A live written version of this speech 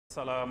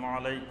আসসালামু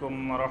আলাইকুম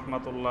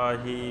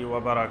রহমতুল্লাহি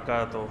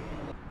ওয়াবারাকাতুহ।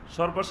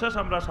 সর্বশেষ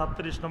আমরা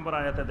 ৩৭ নম্বর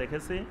আয়াতে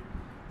দেখেছি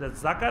যে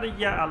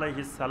জাকারিয়া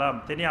আলাইহিস সালাম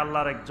তিনি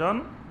আল্লাহর একজন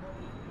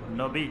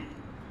নবী।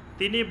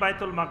 তিনি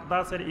বাইতুল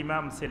মাকদাসের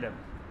ইমাম ছিলেন।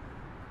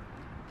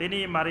 তিনি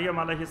মারিয়াম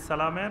আলাইহিস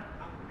সালামের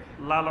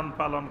লালন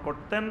পালন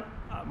করতেন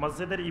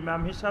মসজিদের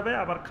ইমাম হিসাবে,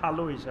 আবার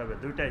খালু হিসাবে,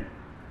 দুইটাই।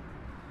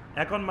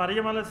 এখন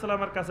মারিয়াম আলাইহিস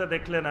সালামের কাছে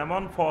দেখলেন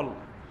এমন ফল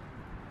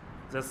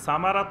যে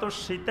সামারাতুশ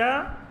শীতা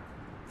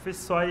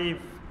ফিস সাইফ,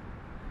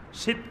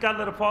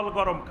 শীতকালের ফল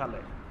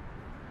গরমকালে।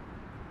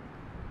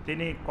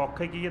 তিনি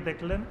কক্ষে গিয়ে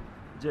দেখলেন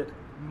যে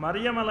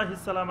মারিয়াম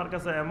আলাইহিস সালামের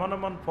কাছে এমন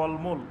এমন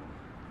ফলমূল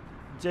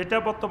যেটা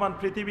বর্তমান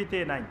পৃথিবীতে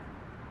নাই।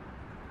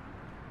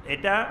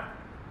 এটা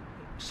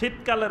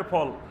শীতকালের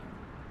ফল,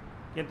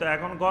 কিন্তু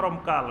এখন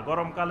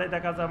গরমকালে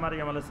দেখা যায়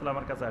মারিয়াম আলাইহিস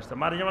সালামের কাছে আসছে।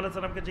 মারিয়াম আলাইহিস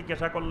সালামকে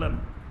জিজ্ঞাসা করলেন,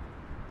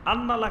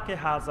 আন্না লাকে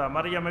হাজা,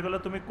 মারিয়াম এগুলো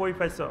তুমি কই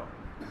পাইছো?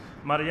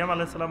 মারিয়াম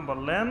আলাইহিস সালাম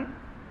বললেন,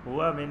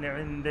 হুয়া মিন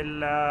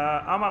ইনদিল্লাহ,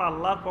 আমার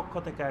আল্লাহর পক্ষ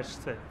থেকে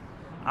আসছে।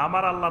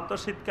 আমার আল্লাহ তো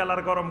শীতকাল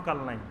আর গরমকাল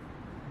নাই।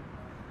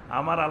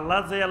 আমার আল্লাহ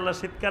যে আল্লাহ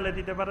শীতকালে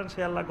দিতে পারেন সে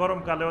আল্লাহ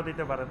গরমকালেও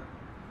দিতে পারেন।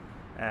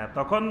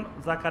 তখন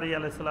জাকারিয়া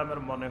আলাইহিস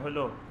সালামের মনে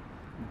হলো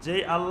যে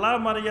আল্লাহ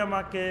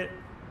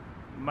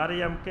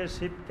মারিয়ামকে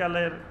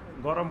শীতকালের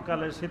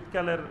গরমকালে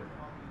শীতকালের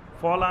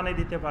ফল আনি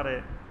দিতে পারে,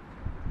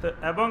 তো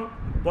এবং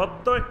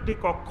বদ্ধ একটি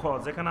কক্ষ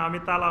যেখানে আমি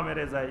তালা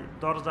মেরে যাই,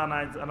 দরজা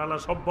নাই, জানালা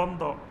সব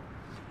বন্ধ,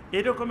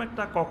 এরকম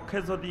একটা কক্ষে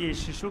যদি এই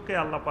শিশুকে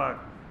আল্লাহ পাক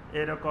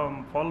এরকম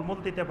ফলমূল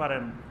দিতে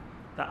পারেন,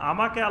 তা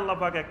আমাকে আল্লাহ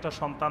পাক একটা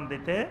সন্তান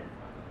দিতে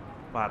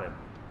পারেন।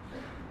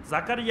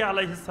 জাকারিয়া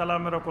আলাইহিস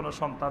সালামেরও কোনো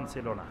সন্তান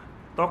ছিল না।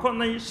 তখন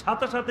এই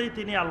সাথে সাথেই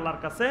তিনি আল্লাহর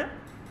কাছে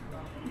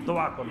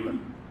দোয়া করলেন।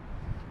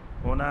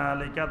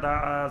 হুনালিকা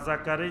দাআ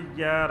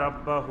জাকারিয়া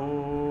রাব্বাহু,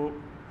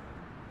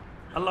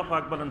 আল্লাহ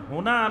পাক বলেন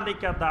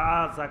হুনালিকা দাআ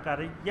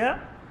জাকারিয়া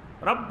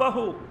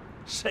রাব্বাহু,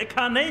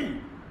 সেখানেই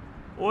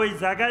ওই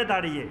জায়গায়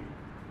দাঁড়িয়ে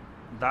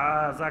দা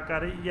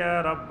জাকারিয়া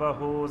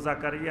রাব্বাহু,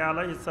 জাকারিয়া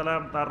আলাইহিস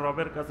সালাম তার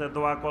রবের কাছে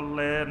দোয়া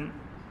করলেন।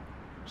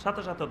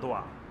 সাথে সাথে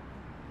দোয়া,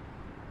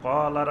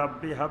 ক্বালা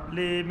রাব্বি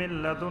হাবলি মিন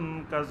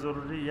লাদুনকা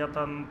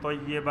যুররিয়াতান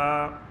তাইয়্যিবা,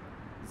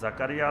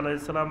 জাকারিয়া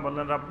আলাইহিস সালাম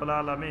বললেন, রাব্বুল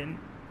আলামিন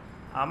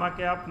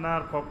আমাকে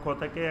আপনার পক্ষ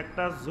থেকে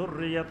একটা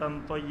যুররিয়াতান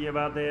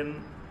তাইয়্যিবা দেন।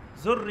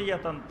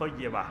 যুররিয়াতান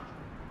তাইয়্যিবা,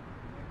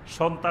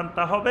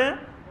 সন্তানটা হবে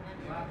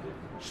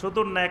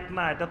শুধু নেক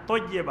না, এটা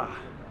তাইয়্যিবা,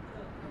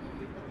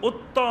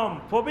 উত্তম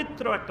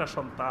পবিত্র একটা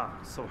সন্তান।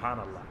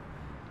 সুবহানাল্লাহ,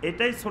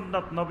 এটাই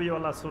সুন্নাত,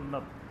 নবীওয়ালা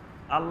সুন্নাত।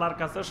 আল্লাহর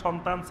কাছে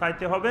সন্তান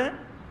চাইতে হবে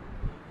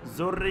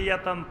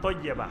যুররিয়াতান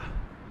তাইয়্যিবা।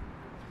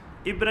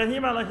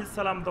 ইব্রাহিম আলাইহিস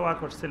সালাম দোয়া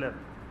করছিলেন।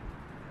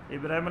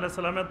 ইব্রাহিম আলাইহিস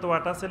সালামের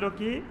দোয়াটা ছিল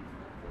কি,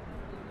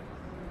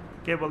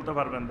 কে বলতে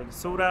পারবেন? দেখি,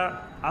 সূরা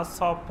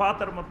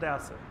আস-সাফফাতের মধ্যে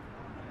আছে।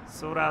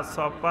 সূরা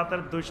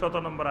আস-সাফফাতের 200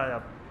 নম্বর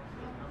আয়াত,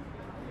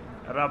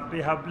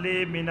 রাব্বি হাবলি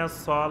মিনাস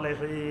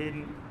সালিহিন,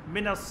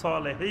 মিনাস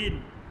সালিহিন,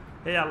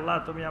 হে আল্লাহ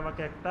তুমি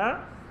আমাকে একটা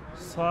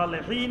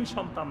সালেহীন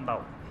সন্তান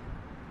দাও।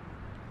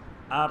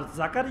 আর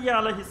জাকারিয়া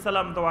আলাইহিস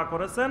সালাম দোয়া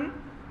করেছেন,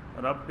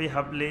 রব্বি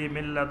হাবলি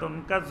মিন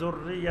লাদুনকা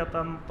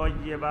যুররিয়াতান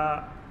তাইয়্যিবা।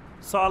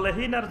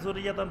 সালেহীন আর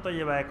যুররিয়াতান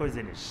তাইয়্যিবা একই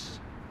জিনিস।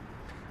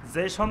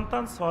 যে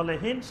সন্তান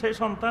সালেহীন সেই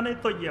সন্তানই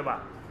তাইয়্যিবা।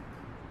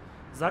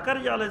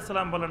 জাকারিয়া আলাইহিস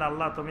সালাম বলেন,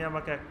 আল্লাহ তুমি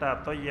আমাকে একটা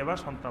তাইয়্যিবা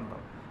সন্তান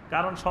দাও।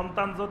 কারণ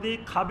সন্তান যদি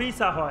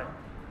খাবিসা হয়,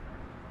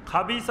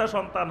 খাবিসা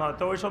সন্তান হয়,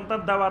 তো ওই সন্তান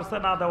দেওয়ার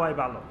চেয়ে না দেওয়াই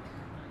ভালো।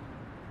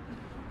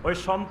 ওই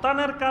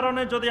সন্তানের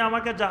কারণে যদি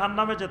আমাকে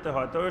জাহান্নামে যেতে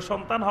হয়, তো ওই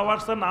সন্তান হওয়ার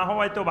চেয়ে না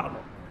হওয়াই তো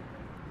ভালো।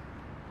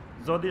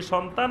 যদি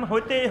সন্তান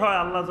হইতেই হয়,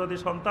 আল্লাহ যদি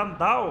সন্তান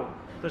দাও,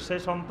 তো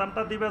সেই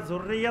সন্তানটা দিবে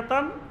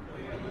যুররিয়াতান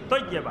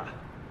তাইয়্যিবা।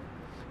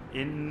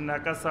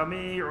 ইন্নাকা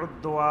সামিউদ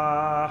দুআ,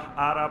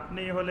 আর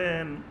আপনি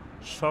হলেন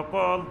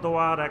সকল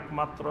দোয়ার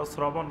একমাত্র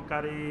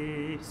শ্রবণকারী।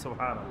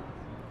 সুবহানাল্লাহ।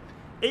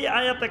 এই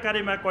আয়াতে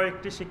কারিমা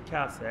কয়েকটি শিক্ষা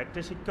আছে।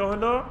 একটি শিক্ষা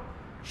হলো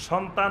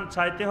সন্তান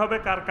চাইতে হবে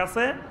কার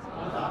কাছে?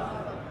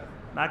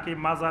 নাকি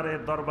মাজারে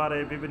দরবারে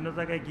বিভিন্ন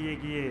জায়গায় গিয়ে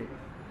গিয়ে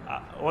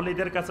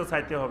ওলিদের কাছে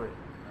চাইতে হবে?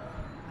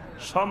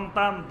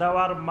 সন্তান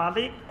দেওয়ার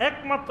মালিক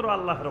একমাত্র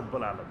আল্লাহ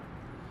রাব্বুল আলামিন।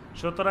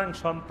 সুতরাং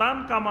সন্তান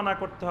কামনা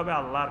করতে হবে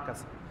আল্লাহর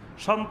কাছে।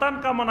 সন্তান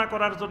কামনা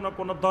করার জন্য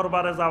কোনো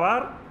দরবারে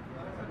যাওয়ার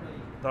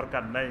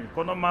দরকার নেই,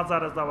 কোনো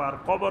মাজারে যাওয়ার,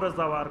 কবরে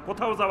যাওয়ার,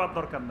 কোথাও যাওয়ার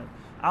দরকার নেই।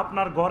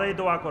 আপনার ঘরেই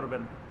দোয়া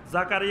করবেন।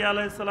 জাকারিয়া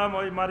আলাইহিস সালাম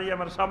ওই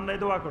মারিয়ামের সামনেই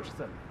দোয়া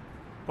করছেন,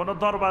 কোনো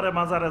দরবারে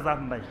মাজারে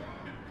যান নাই।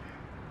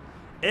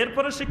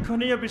 এরপরে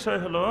শিক্ষণীয় বিষয়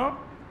হলো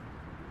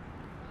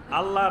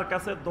আল্লাহর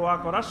কাছে দোয়া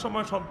করার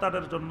সময়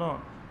সন্তানের জন্য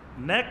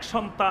নেক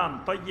সন্তান,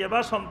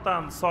 তাইয়্যিবা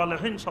সন্তান,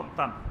 সালেহীন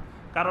সন্তান।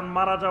 কারণ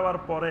মারা যাওয়ার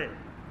পরে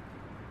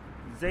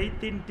যেই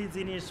 3টি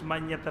জিনিস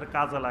মাইয়াতের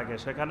কাজে লাগে,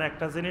 সেখানে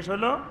একটা জিনিস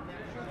হলো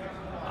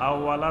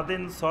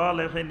আওয়ালাদিন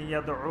সালেহিন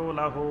ইয়াদউ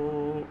লাহু,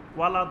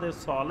 ওয়ালাদে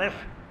সালেহ।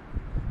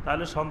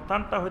 তাহলে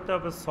সন্তানটা হইতে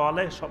হবে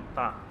সালেহ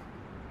সন্তান,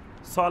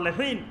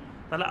 সালেহীন।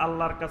 তাহলে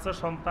আল্লাহর কাছে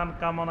সন্তান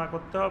কামনা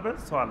করতে হবে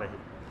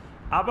সালেহীন।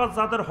 আবার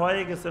যাদের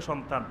হয়ে গেছে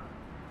সন্তান,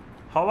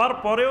 হওয়ার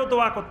পরেও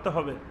দোয়া করতে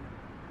হবে।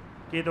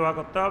 কি দোয়া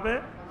করতে হবে?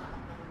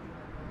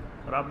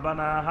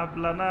 রাব্বানা হাব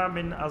লানা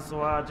মিন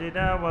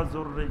আজওয়াজিনা ওয়া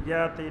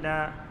যুররিয়াতিনা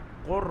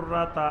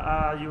কুররাতা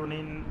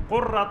আয়ুনিন।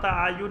 কুররাতা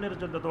আয়ুনের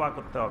জন্য দোয়া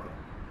করতে হবে।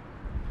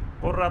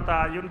 কুররাতা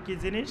আয়ুন কি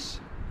জিনিস?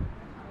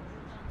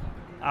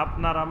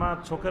 আপনার আমার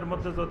চোখের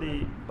মধ্যে যদি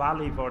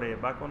বালি পড়ে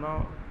বা কোনো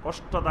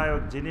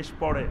কষ্টদায়ক জিনিস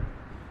পড়ে,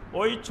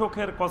 ওই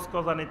চোখের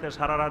কচকচানিতে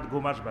সারা রাত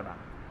ঘুম আসবে না।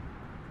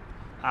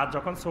 আর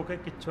যখন চোখে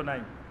কিচ্ছু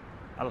নাই,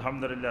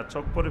 আলহামদুলিল্লাহ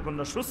চোখ পরিপূর্ণ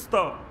সুস্থ,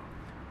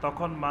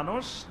 তখন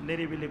মানুষ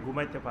নিরিবিলি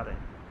ঘুমাইতে পারে।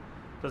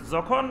 তো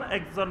যখন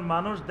একজন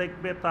মানুষ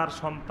দেখবে তার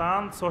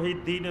সন্তান শহীদ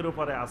দ্বীনের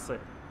উপরে আছে,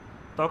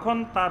 তখন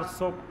তার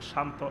চোখ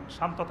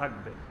শান্ত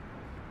থাকবে।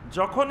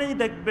 যখনই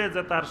দেখবে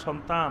যে তার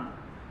সন্তান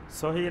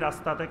সহি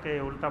রাস্তা থেকে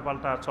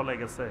উল্টাপাল্টা চলে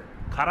গেছে,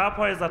 খারাপ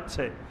হয়ে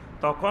যাচ্ছে,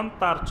 তখন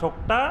তার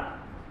চোখটা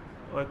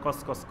ওই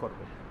কসকস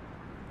করবে।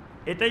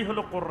 এটাই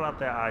হলো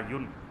কুররাতে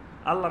আয়ুন।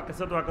 আল্লাহর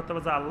কাছে দোয়া করতে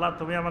হবে যে আল্লাহ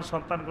তুমি আমার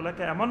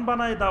সন্তানগুলোকে এমন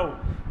বানাই দাও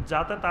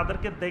যাতে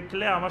তাদেরকে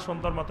দেখলে আমার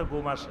সুন্দর মতো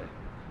ঘুম আসে।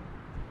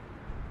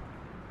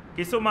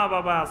 কিছু মা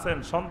বাবা আছেন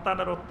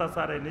সন্তানের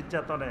অত্যাচারে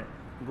নির্যাতনে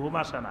ঘুম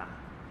আসে না,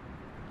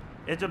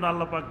 এজন্য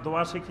আল্লাহ পাক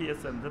দোয়া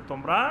শিখিয়েছেন যে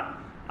তোমরা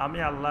আমি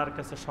আল্লাহর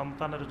কাছে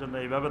সন্তানের জন্য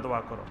এইভাবে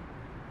দোয়া করো।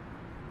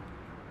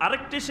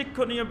 আরেকটি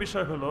শিক্ষণীয়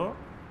বিষয় হলো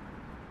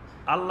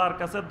আল্লাহর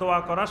কাছে দোয়া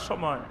করার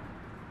সময়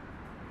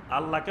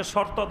আল্লাহকে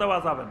শর্ত দেওয়া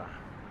যাবে না।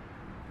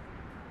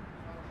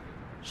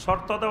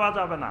 শর্ত দেওয়া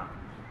যাবে না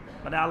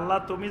মানে আল্লাহ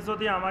তুমি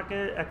যদি আমাকে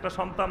একটা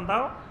সন্তান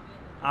দাও,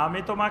 আমি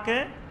তোমাকে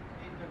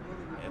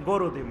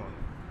গরু দিব।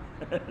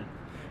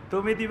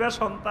 তুমি দিবা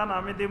সন্তান,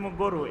 আমি দিব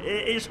গরু।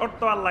 এই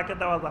শর্ত আল্লাহকে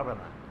দেওয়া যাবে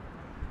না।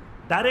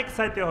 ডাইরেক্ট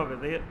চাইতে হবে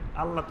যে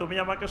আল্লাহ তুমি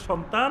আমাকে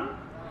সন্তান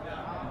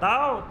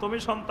দাও, তুমি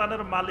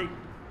সন্তানের মালিক,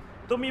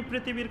 তুমি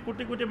পৃথিবীর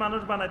কোটি কোটি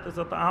মানুষ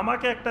বানাইতেছো, তো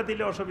আমাকে একটা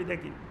দিলে অসুবিধা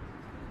কি?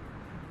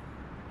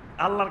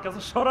 আল্লাহর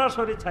কাছে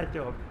সরাসরি চাইতে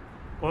হবে,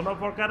 কোনো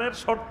প্রকারের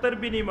শর্তের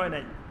বিনিময়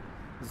নাই।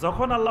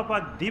 যখন আল্লাহ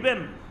পাক দিবেন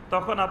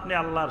তখন আপনি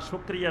আল্লাহর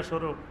শুকরিয়া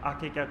স্বরূপ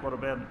আকিকা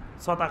করবেন,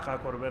 সদাকা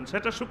করবেন,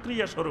 সেটা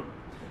শুকরিয়া স্বরূপ।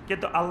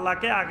 কিন্তু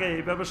আল্লাহকে আগে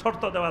এইভাবে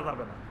শর্ত দেওয়া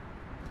যাবে না।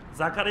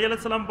 জাকারিয়া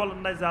আলাইহিস সালাম বলেন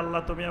নাই যে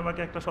আল্লাহ তুমি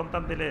আমাকে একটা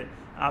সন্তান দিলে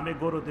আমি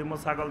গরু দিব,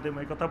 ছাগল দিব,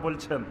 এই কথা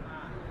বলছেন।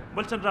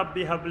 বলছেন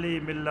রাব্বি হাবলি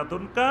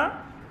মিল্লাদুনকা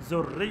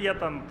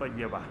যুররিয়াতান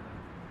তাইয়্যিবা।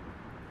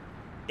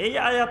 এই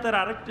আয়াতের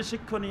আরেকটি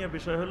শিক্ষণীয়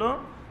বিষয় হলো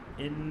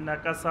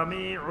ইন্নাকা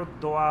সামিউদ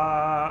দুআ,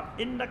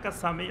 ইন্নাকা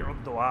সামিউদ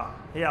দুআ।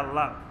 হে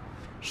আল্লাহ,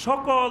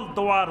 সকল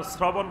দোয়ার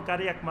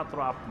শ্রবণকারী একমাত্র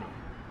আপনি।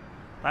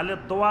 তাহলে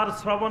দোয়ার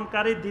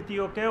শ্রবণকারী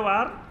দ্বিতীয় কেউ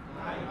আর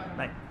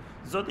নাই।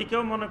 যদি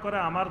কেউ মনে করে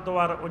আমার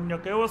দোয়ার অন্য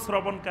কেউ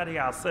শ্রবণকারী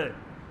আছে,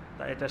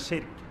 তা এটা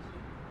শিরক।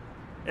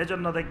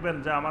 এজন্য দেখবেন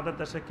যে আমাদের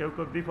দেশে কেউ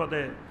কেউ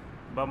বিপদে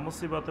বা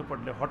মুসিবতে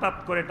পড়লে হঠাৎ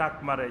করে ডাক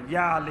মারে,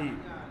 ইয়া আলী,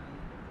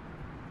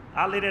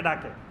 আলীরে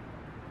ডাকে।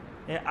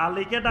 এ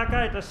আলীকে ডাকা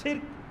এটা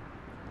শিরক।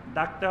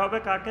 ডাকতে হবে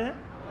কাকে?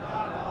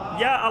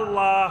 ইয়া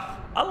আল্লাহ,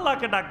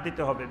 আল্লাহকে ডাক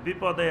দিতে হবে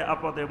বিপদে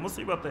আপদে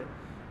মুসিবতে।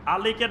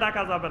 আলীকে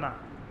ডাকা যাবে না।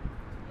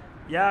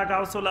 ইয়া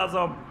গাউসুল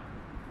আজম,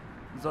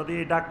 যদি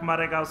ডাক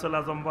মারে গাউসুল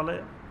আজম বলে,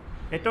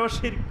 এটাও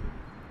শিরক।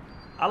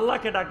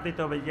 আল্লাহকে ডাক দিতে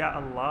হবে ইয়া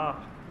আল্লাহ,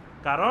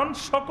 কারণ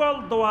সকল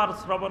দোয়ার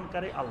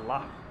শ্রবণকারী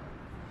আল্লাহ।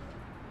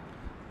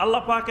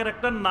 আল্লাহ পাকের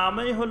একটা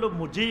নামই হলো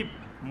মুজিব,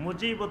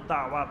 মুজিবুদ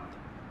দাওয়াত।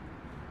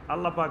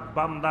 আল্লাহ পাক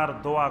বান্দার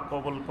দোয়া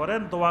কবুল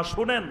করেন, দোয়া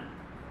শুনেন।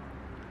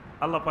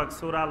 আল্লাহ পাক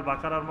সূরা আল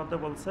বাকারার মধ্যে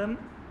বলছেন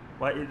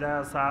ওয়া ইযা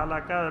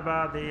সাআলাকা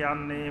ইবাদি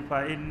আন্নী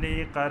ফাইন্নী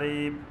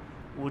কারীব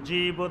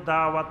উজিবু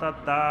দাওয়াতাদ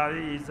দাঈ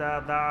ইযা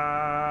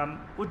দাআন,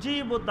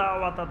 উজিবু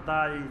দাওয়াতাদ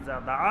দাঈ ইযা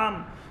দাআন।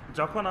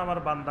 যখন আমার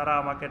বান্দারা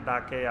আমাকে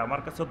ডাকে,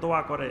 আমার কাছে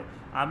দোয়া করে,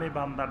 আমি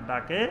বান্দার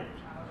ডাকে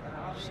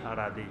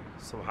সাড়া দিই।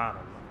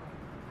 সুবহানাল্লাহ।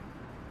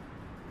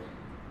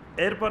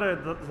 এরপরে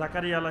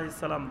জাকারিয়া আলাইহিস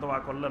সালাম দোয়া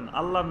করলেন,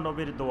 আল্লাহর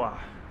নবীর দোয়া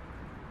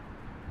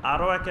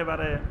আরো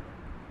একেবারে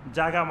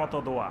জায়গা মতো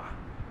দোয়া।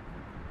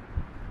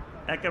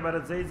 একেবারে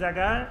যেই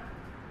জায়গায়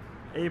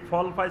এই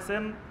ফল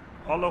পাইছেন,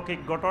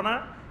 অলৌকিক ঘটনা,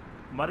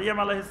 মারিয়াম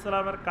আলাইহিস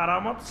সালামের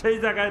কারামত, সেই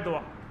জায়গায়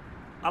দোয়া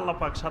আল্লাহ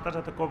পাক সাথে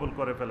সাথে কবুল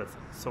করে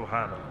ফেলেছেন।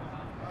 সুবহানাল্লাহ।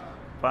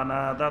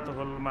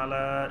 ফানাদাতুল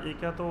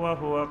মালাইকাতু ওয়া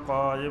হুয়া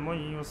কায়িমুন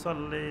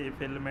ইউসাল্লি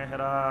ফিল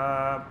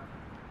মিহরাব।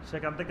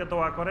 সেখান থেকে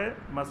দোয়া করে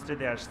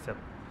মসজিদে আসছেন।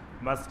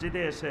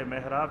 মসজিদে এসে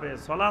মেহরাবে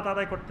সালাত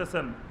আদায়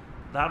করতেছেন।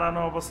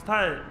 দাঁড়ানো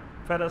অবস্থায়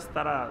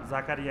ফেরেশতারা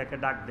জাকারিয়াকে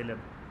ডাক দিলেন।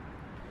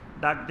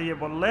 ডাক দিয়ে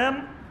বললেন,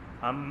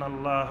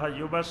 আন্নাল্লাহা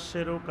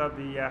ইউবাশশিরুকা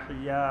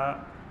বিয়াহইয়া,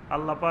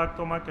 আল্লাহ পাক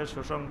তোমাকে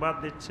সুসংবাদ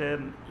দিচ্ছেন।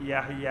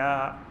 ইয়াহইয়া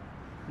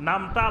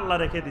নামটা আল্লাহ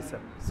রেখে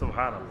দিচ্ছেন।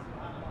 সুবহানাল্লাহ।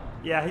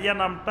 ইয়াহইয়া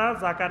নামটা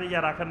জাকারিয়া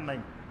রাখেন নাই,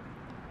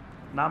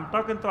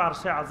 নামটাও কিন্তু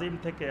আরশে আজিম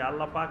থেকে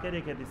আল্লাহ পাকে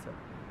রেখে দিচ্ছেন।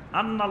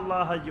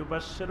 আন্নাল্লাহা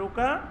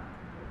ইউবাশশিরুকা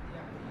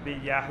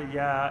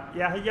বিয়াহইয়া।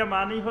 ইয়াহইয়া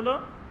মানি হলো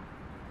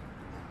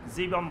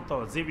জীবন্ত,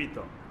 জীবিত।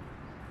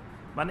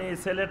 মানে এই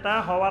ছেলেটা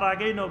হওয়ার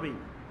আগেই নবী,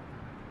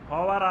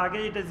 হওয়ার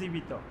আগেই এটা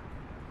জীবিত।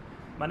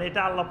 মানে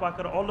এটা আল্লাহ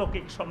পাকের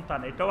অলৌকিক সন্তান।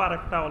 এটাও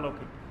আরেকটা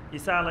অলৌকিক,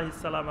 ঈসা আলাইহিস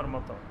সালামের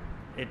মতো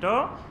এটাও।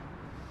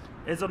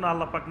 এই জন্য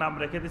আল্লাহ পাক নাম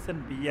রেখে দিয়েছেন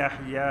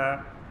বিয়াহইয়া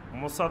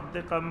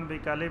মুসাদ্দিকাম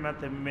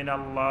বিকালিমাতিম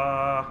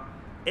মিনাল্লাহ।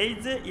 এই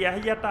যে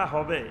ইয়াহিয়াটা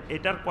হবে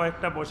এটার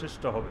কয়েকটা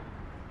বৈশিষ্ট্য হবে,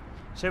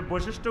 সেই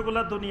বৈশিষ্ট্যগুলো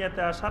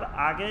দুনিয়াতে আসার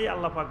আগেই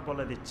আল্লাহ পাক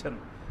বলে দিচ্ছেন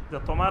যে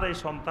তোমার এই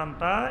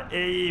সন্তানটা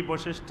এই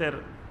বৈশিষ্ট্যের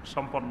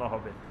সম্পন্ন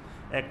হবে।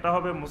 একটা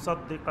হবে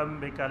মুসাদ্দিকাম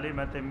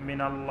বিকালিমাতিম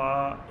মিনাল্লাহ,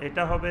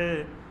 এটা হবে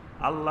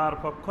আল্লাহর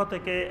পক্ষ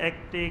থেকে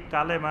একটি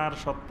কালেমার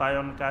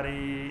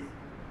সত্যায়নকারী।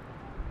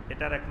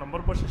 এটার 1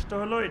 নম্বর বৈশিষ্ট্য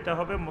হলো এটা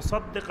হবে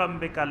মুসাদ্দিকাম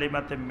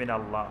বিকালিমাতিম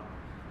মিনাল্লাহ,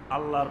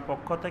 আল্লাহর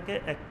পক্ষ থেকে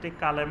একটি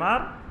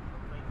কালেমার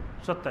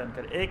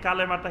সত্যায়নকারী। এই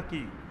কালেমাটা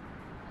কি?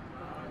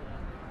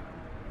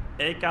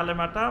 এই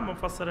কালেমাটা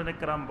মুফাসসিরিন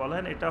ইকরাম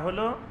বলেন এটা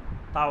হলো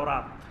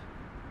তাওরাত।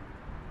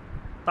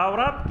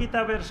 তাওরাত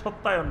কিতাবের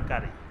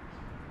সত্যায়নকারী,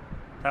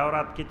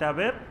 তাওরাত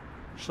কিতাবের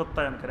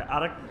সত্যায়নকারী।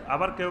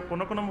 আবার কেউ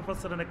কোনো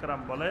মুফাসসিরিন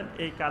ইকরাম বলেন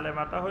এই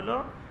কালেমাটা হলো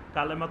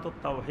কালেমাতুত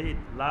তাওহীদ,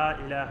 লা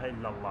ইলাহা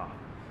ইল্লাল্লাহ,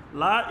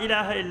 লা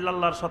ইলাহা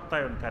ইল্লাল্লাহর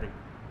সত্যায়নকারী।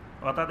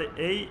 অর্থাৎ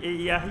এই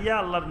ইয়াহিয়া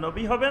আল্লাহর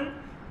নবী হবেন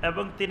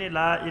এবং তিনি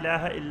লা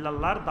ইলাহা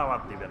ইল্লাল্লাহর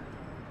দাওয়াত দিবেন।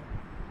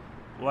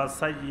 ওয়া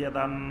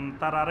সাইয়্যিদান,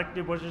 তার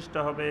আরেকটি বৈশিষ্ট্য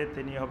হবে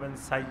তিনি হবেন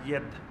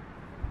সাইয়্যিদ।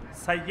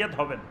 সাইয়্যিদ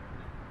হবেন,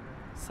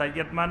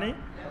 সাইয়্যিদ মানে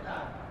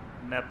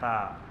নেতা।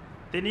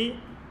 তিনি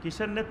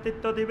কিসের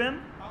নেতৃত্ব দিবেন?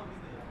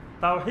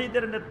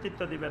 তাওহীদের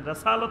নেতৃত্ব দিবেন,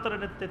 রাসালতের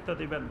নেতৃত্ব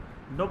দিবেন,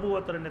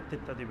 নবুয়তের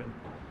নেতৃত্ব দিবেন।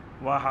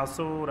 ওয়া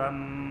হাসুরান,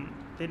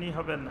 তিনি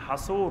হবেন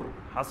হাসুর।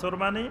 হাসুর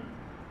মানে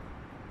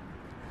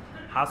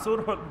হাসুর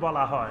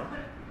বলা হয়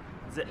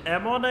যে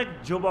এমন এক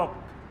যুবক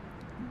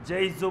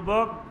যেই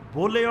যুবক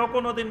বলেও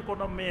কোনোদিন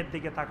কোনো মেয়ের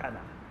দিকে তাকায়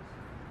না,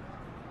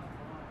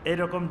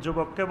 এরকম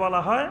যুবককে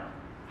বলা হয়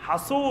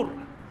হাসুর।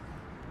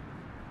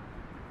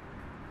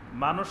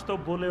 মানুষ তো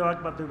বলেও 1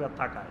 বার 2 বার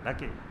তাকায়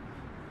নাকি?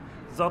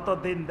 যত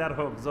দিনদার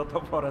হোক, যত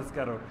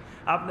ফরজগার হোক,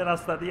 আপনি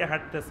রাস্তা দিয়ে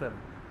হাঁটতেছেন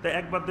তো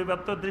 1 বার 2 বার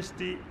তো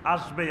দৃষ্টি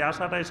আসবেই,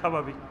 আসাটাই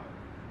স্বাভাবিক।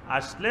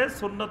 আসলে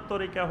সুন্নত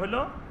তরিকা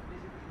হলো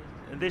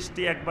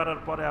দৃষ্টি একবারের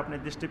পরে আপনি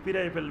দৃষ্টি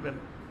ফিরাই ফেলবেন।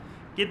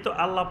 কিন্তু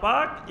আল্লাহ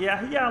পাক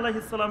ইয়াহিয়া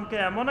আলাইহিস সালামকে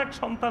এমন এক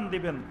সন্তান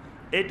দিবেন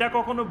এটা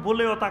কখনো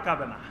ভুলেও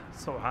তাকাবে না।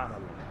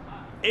 সুবহানাল্লাহ।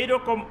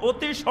 এইরকম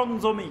অতি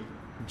সংযমী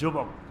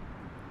যুবক,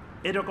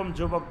 এরকম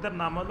যুবকদের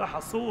নাম হলো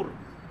হাসুর।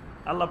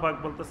 আল্লাহ পাক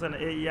বলতেছেন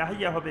এই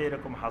ইয়াহিয়া হবে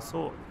এরকম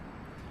হাসুর।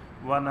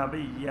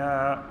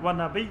 ওয়া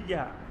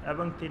নাবিয়্যা,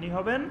 এবং তিনি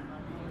হবেন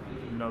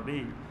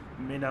নবী।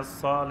 মিনাস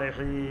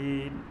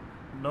সালিহিন,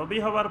 নবী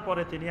হবার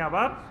পরে তিনি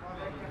আবার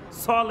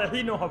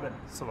সালেহিনও হবেন।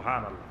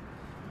 সুবহানাল্লাহ।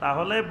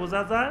 তাহলে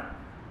বোঝা যায়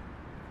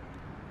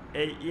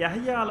এই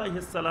ইয়াহিয়া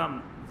আলাইহিস সালাম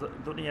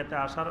দুনিয়াতে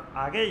আসার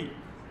আগেই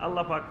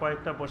আল্লাহ পাক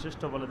কয়েকটা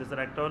বৈশিষ্ট্য বলে দিয়েছেন।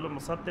 একটা হলো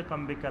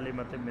মুসাদ্দিকাম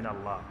বিকালিমাতিম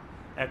মিনাল্লাহ,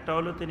 একটা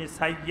হলো তিনি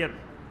সাইয়্যিদ,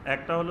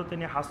 একটা হলো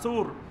তিনি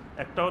হাসুর,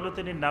 একটা হলো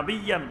তিনি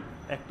নাবিয়ান,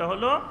 একটা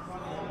হলো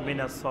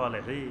মিনাস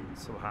সালিহিন।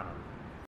 সুবহানাল্লাহ।